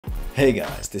Hey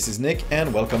guys, this is Nick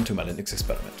and welcome to my Linux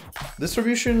experiment.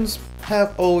 Distributions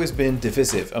have always been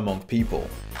divisive among people.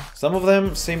 Some of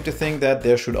them seem to think that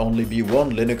there should only be one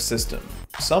Linux system.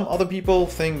 Some other people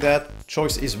think that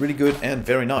choice is really good and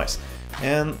very nice.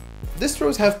 And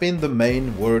distros have been the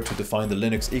main word to define the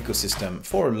Linux ecosystem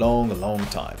for a long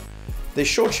time. They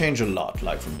shortchange a lot,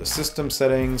 like from the system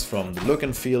settings, from the look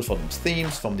and feel, from the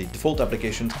themes, from the default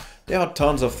applications. There are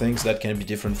tons of things that can be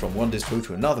different from one distro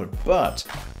to another, but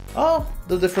are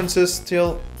the differences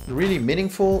still really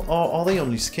meaningful, or are they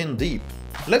only skin deep?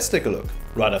 Let's take a look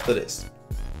right after this.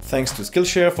 Thanks to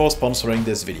Skillshare for sponsoring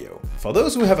this video. For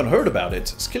those who haven't heard about it,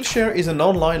 Skillshare is an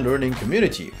online learning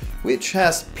community which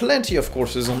has plenty of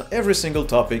courses on every single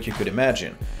topic you could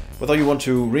imagine. Whether you want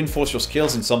to reinforce your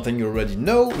skills in something you already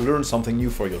know, learn something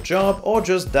new for your job, or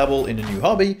just dabble in a new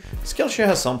hobby, Skillshare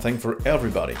has something for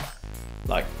everybody.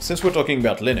 Like, since we're talking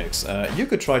about Linux, you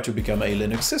could try to become a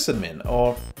Linux sysadmin,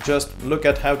 or just look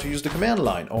at how to use the command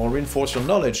line, or reinforce your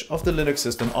knowledge of the Linux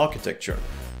system architecture.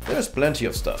 There's plenty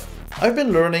of stuff. I've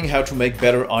been learning how to make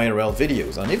better IRL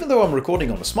videos, and even though I'm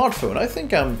recording on a smartphone, I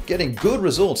think I'm getting good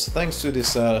results thanks to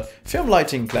this film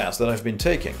lighting class that I've been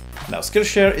taking. Now,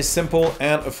 Skillshare is simple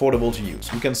and affordable to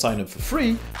use. You can sign up for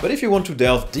free, but if you want to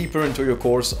delve deeper into your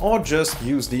course or just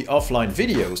use the offline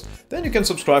videos, then you can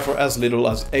subscribe for as little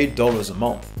as $8 a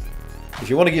month. If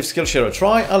you want to give Skillshare a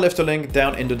try, I'll left a link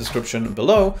down in the description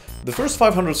below. The first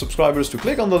 500 subscribers to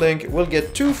click on the link will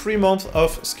get 2 free months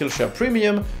of Skillshare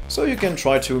Premium, so you can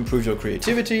try to improve your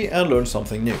creativity and learn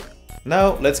something new.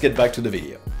 Now, let's get back to the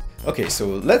video. Okay, so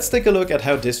let's take a look at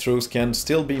how distros can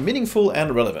still be meaningful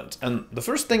and relevant. And the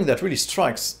first thing that really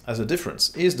strikes as a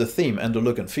difference is the theme and the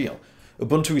look and feel.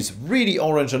 Ubuntu is really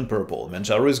orange and purple,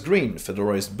 Manjaro is green,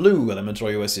 Fedora is blue,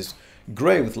 Elementary OS is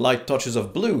grey with light touches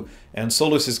of blue, and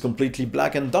Solus is completely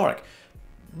black and dark.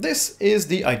 This is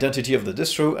the identity of the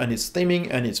distro and its theming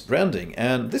and its branding,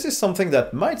 and this is something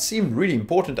that might seem really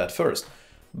important at first.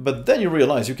 But then you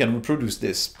realize you can reproduce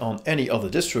this on any other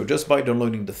distro just by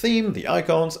downloading the theme, the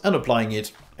icons, and applying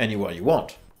it anywhere you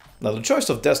want. Now, the choice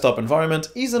of desktop environment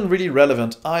isn't really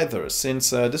relevant either,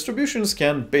 since distributions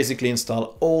can basically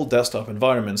install all desktop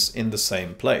environments in the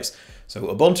same place. So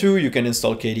Ubuntu, you can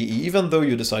install KDE even though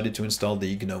you decided to install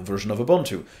the GNOME version of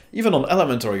Ubuntu. Even on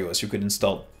Elementary OS you could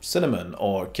install Cinnamon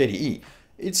or KDE.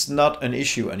 It's not an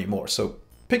issue anymore, so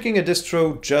picking a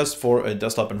distro just for a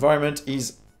desktop environment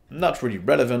is not really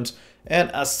relevant,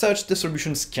 and as such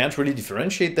distributions can't really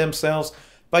differentiate themselves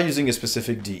by using a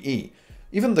specific DE.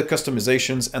 Even the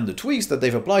customizations and the tweaks that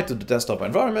they've applied to the desktop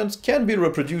environment can be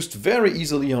reproduced very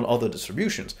easily on other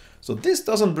distributions, so this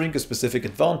doesn't bring a specific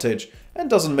advantage and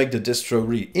doesn't make the distro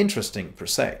really interesting per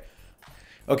se.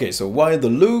 Okay, so while the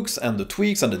looks and the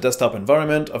tweaks and the desktop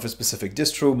environment of a specific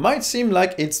distro might seem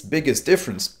like its biggest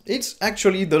difference, it's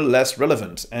actually the less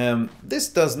relevant, and this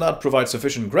does not provide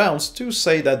sufficient grounds to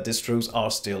say that distros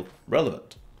are still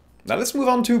relevant. Now let's move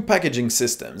on to packaging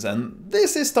systems, and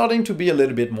this is starting to be a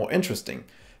little bit more interesting.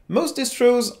 Most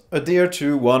distros adhere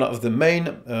to one of the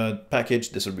main package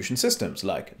distribution systems,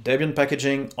 like Debian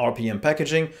packaging, RPM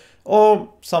packaging,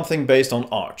 or something based on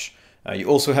Arch. You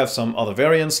also have some other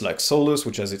variants like Solus,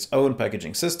 which has its own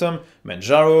packaging system,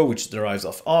 Manjaro, which derives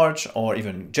of Arch, or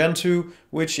even Gentoo,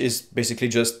 which is basically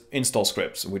just install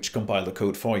scripts, which compile the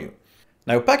code for you.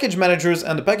 Now, package managers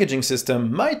and the packaging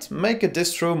system might make a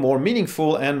distro more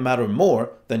meaningful and matter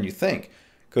more than you think,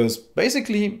 because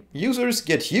basically users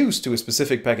get used to a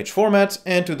specific package format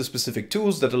and to the specific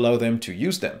tools that allow them to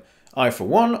use them. I, for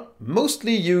one,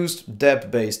 mostly used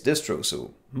Deb-based distros,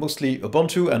 so mostly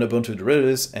Ubuntu and Ubuntu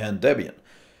derivatives and Debian.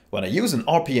 When I use an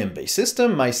RPM-based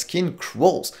system, my skin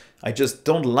crawls. I just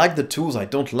don't like the tools, I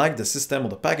don't like the system or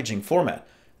the packaging format.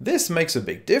 This makes a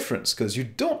big difference, because you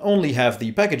don't only have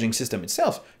the packaging system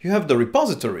itself, you have the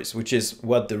repositories, which is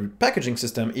what the packaging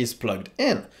system is plugged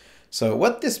in. So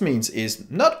what this means is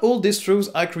not all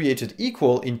distros are created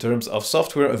equal in terms of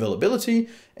software availability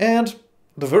and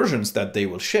the versions that they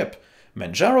will ship.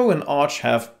 Manjaro and Arch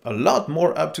have a lot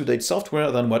more up-to-date software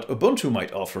than what Ubuntu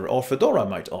might offer or Fedora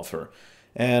might offer.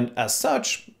 And as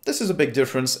such, this is a big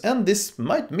difference, and this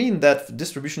might mean that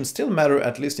distributions still matter,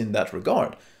 at least in that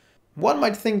regard. One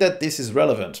might think that this is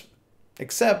relevant,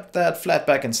 except that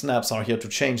Flatpak and Snaps are here to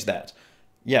change that.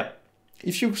 Yeah,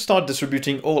 if you start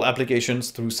distributing all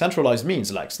applications through centralized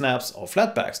means like Snaps or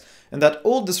Flatpaks, and that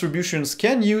all distributions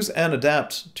can use and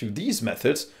adapt to these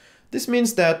methods, this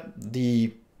means that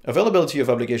the availability of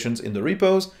applications in the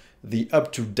repos, the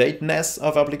up-to-dateness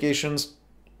of applications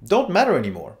don't matter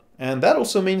anymore. And that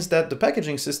also means that the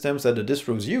packaging systems that the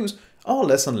distros use are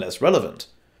less and less relevant.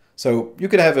 So you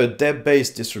could have a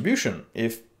Deb-based distribution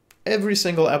if every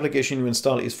single application you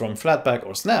install is from Flatpak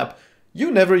or Snap, you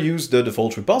never use the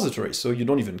default repository, so you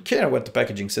don't even care what the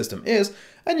packaging system is,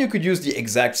 and you could use the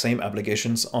exact same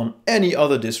applications on any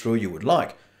other distro you would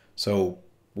like. So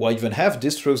why even have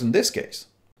distros in this case?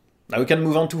 Now we can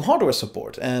move on to hardware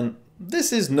support, and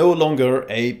this is no longer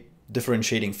a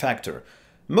differentiating factor.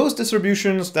 Most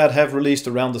distributions that have released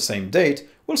around the same date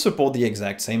will support the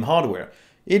exact same hardware.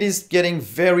 It is getting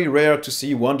very rare to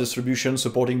see one distribution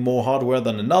supporting more hardware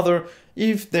than another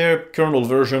if their kernel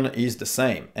version is the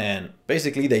same. And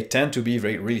basically they tend to be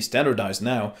really standardized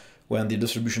now. When the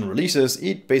distribution releases,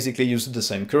 it basically uses the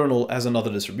same kernel as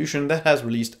another distribution that has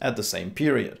released at the same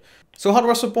period. So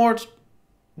hardware support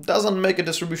doesn't make a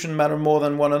distribution matter more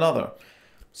than one another.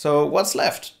 So what's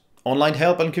left? Online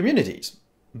help and communities.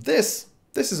 This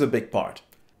is a big part.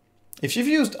 If you've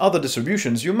used other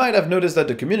distributions, you might have noticed that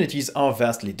the communities are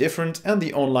vastly different and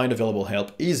the online available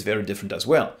help is very different as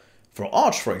well. For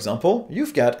Arch, for example,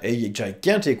 you've got a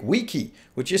gigantic wiki,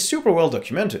 which is super well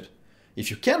documented.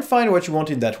 If you can't find what you want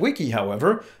in that wiki,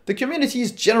 however, the community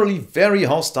is generally very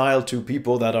hostile to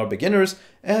people that are beginners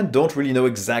and don't really know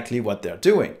exactly what they're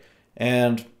doing.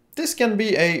 And this can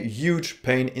be a huge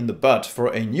pain in the butt for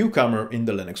a newcomer in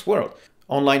the Linux world.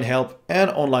 Online help and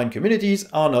online communities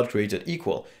are not created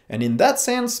equal, and in that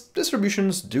sense,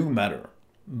 distributions do matter.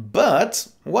 But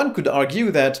one could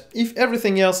argue that if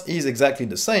everything else is exactly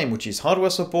the same, which is hardware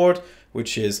support,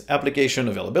 which is application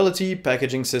availability,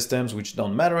 packaging systems which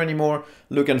don't matter anymore,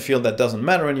 look and feel that doesn't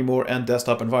matter anymore, and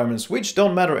desktop environments which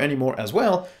don't matter anymore as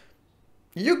well,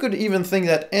 you could even think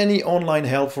that any online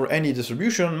help for any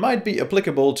distribution might be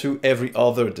applicable to every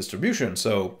other distribution,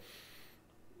 so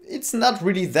it's not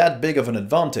really that big of an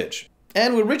advantage.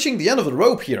 And we're reaching the end of the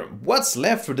rope here. What's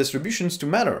left for distributions to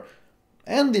matter?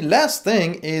 And the last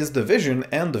thing is the vision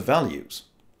and the values.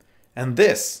 And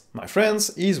this, my friends,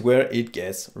 is where it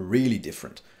gets really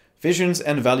different. Visions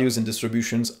and values in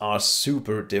distributions are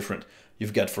super different.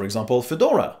 You've got, for example,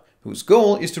 Fedora, whose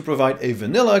goal is to provide a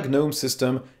vanilla GNOME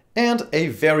system and a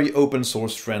very open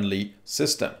source friendly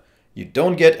system. You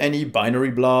don't get any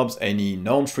binary blobs, any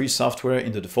non-free software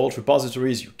in the default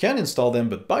repositories. You can install them,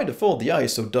 but by default the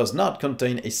ISO does not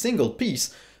contain a single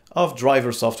piece of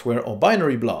driver software or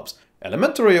binary blobs.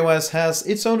 Elementary OS has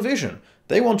its own vision.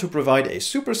 They want to provide a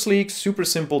super sleek, super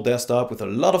simple desktop with a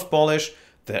lot of polish,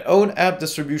 their own app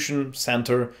distribution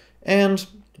center, and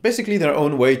basically their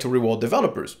own way to reward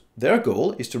developers. Their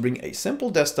goal is to bring a simple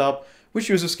desktop which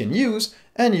users can use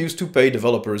and use to pay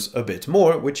developers a bit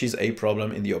more, which is a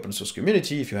problem in the open source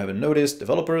community. If you haven't noticed,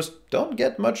 developers don't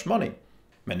get much money.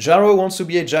 Manjaro wants to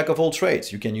be a jack of all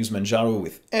trades. You can use Manjaro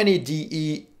with any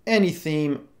DE, any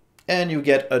theme, and you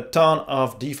get a ton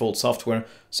of default software,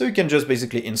 so you can just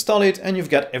basically install it and you've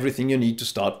got everything you need to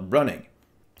start running.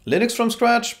 Linux from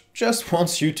scratch just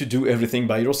wants you to do everything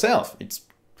by yourself.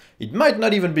 It might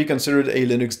not even be considered a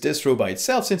Linux distro by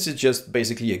itself, since it's just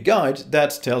basically a guide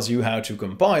that tells you how to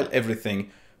compile everything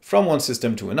from one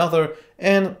system to another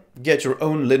and get your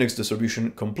own Linux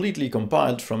distribution completely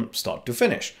compiled from start to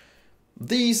finish.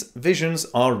 These visions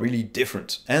are really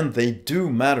different, and they do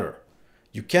matter.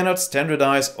 You cannot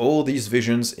standardize all these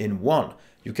visions in one.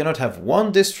 You cannot have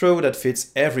one distro that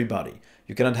fits everybody.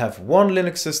 You cannot have one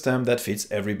Linux system that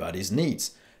fits everybody's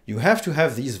needs. You have to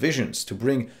have these visions to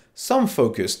bring some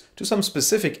focus to some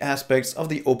specific aspects of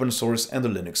the open source and the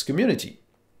Linux community.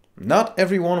 Not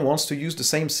everyone wants to use the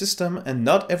same system, and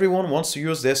not everyone wants to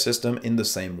use their system in the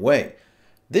same way.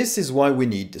 This is why we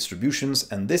need distributions,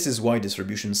 and this is why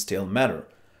distributions still matter.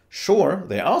 Sure,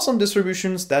 there are some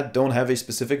distributions that don't have a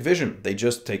specific vision. They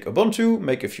just take Ubuntu,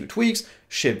 make a few tweaks,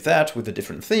 ship that with a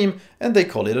different theme, and they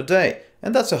call it a day.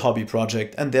 And that's a hobby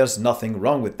project, and there's nothing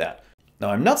wrong with that. Now,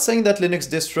 I'm not saying that Linux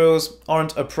distros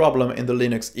aren't a problem in the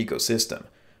Linux ecosystem.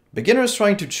 Beginners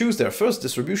trying to choose their first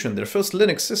distribution, their first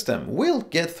Linux system, will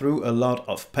get through a lot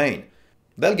of pain.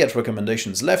 They'll get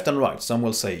recommendations left and right. Some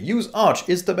will say use Arch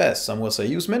is the best, some will say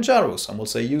use Manjaro, some will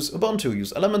say use Ubuntu,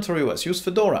 use Elementary OS, use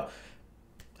Fedora.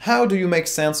 How do you make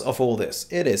sense of all this?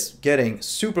 It is getting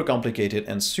super complicated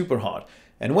and super hard.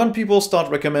 And when people start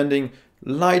recommending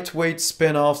lightweight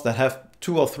spin-offs that have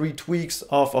 2 or 3 tweaks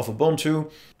of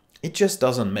Ubuntu, it just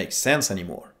doesn't make sense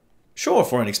anymore. Sure,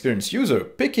 for an experienced user,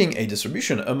 picking a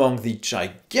distribution among the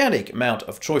gigantic amount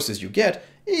of choices you get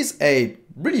is a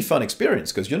really fun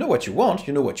experience, because you know what you want,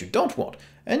 you know what you don't want,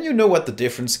 and you know what the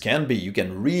difference can be. You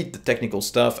can read the technical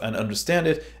stuff and understand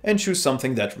it and choose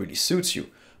something that really suits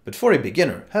you. But for a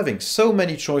beginner, having so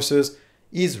many choices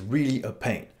is really a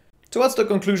pain. So what's the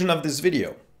conclusion of this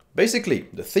video? Basically,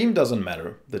 the theme doesn't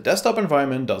matter, the desktop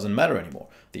environment doesn't matter anymore,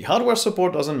 the hardware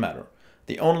support doesn't matter.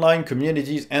 the online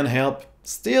communities and help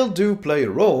still do play a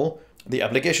role, the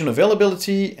application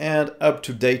availability and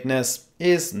up-to-dateness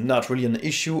is not really an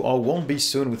issue or won't be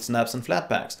soon with snaps and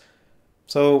flatpaks.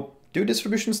 So, do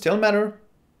distributions still matter?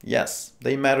 Yes,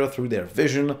 they matter through their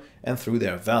vision and through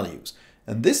their values.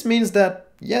 And this means that,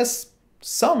 yes,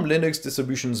 some Linux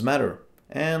distributions matter,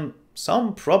 and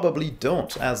some probably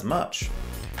don't as much.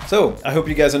 So, I hope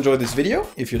you guys enjoyed this video.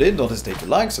 If you did, don't hesitate to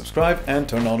like, subscribe, and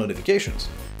turn on notifications.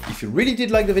 If you really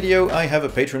did like the video, I have a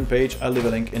Patreon page. I'll leave a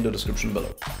link in the description below.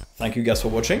 Thank you guys for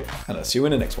watching, and I'll see you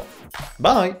in the next one.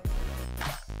 Bye!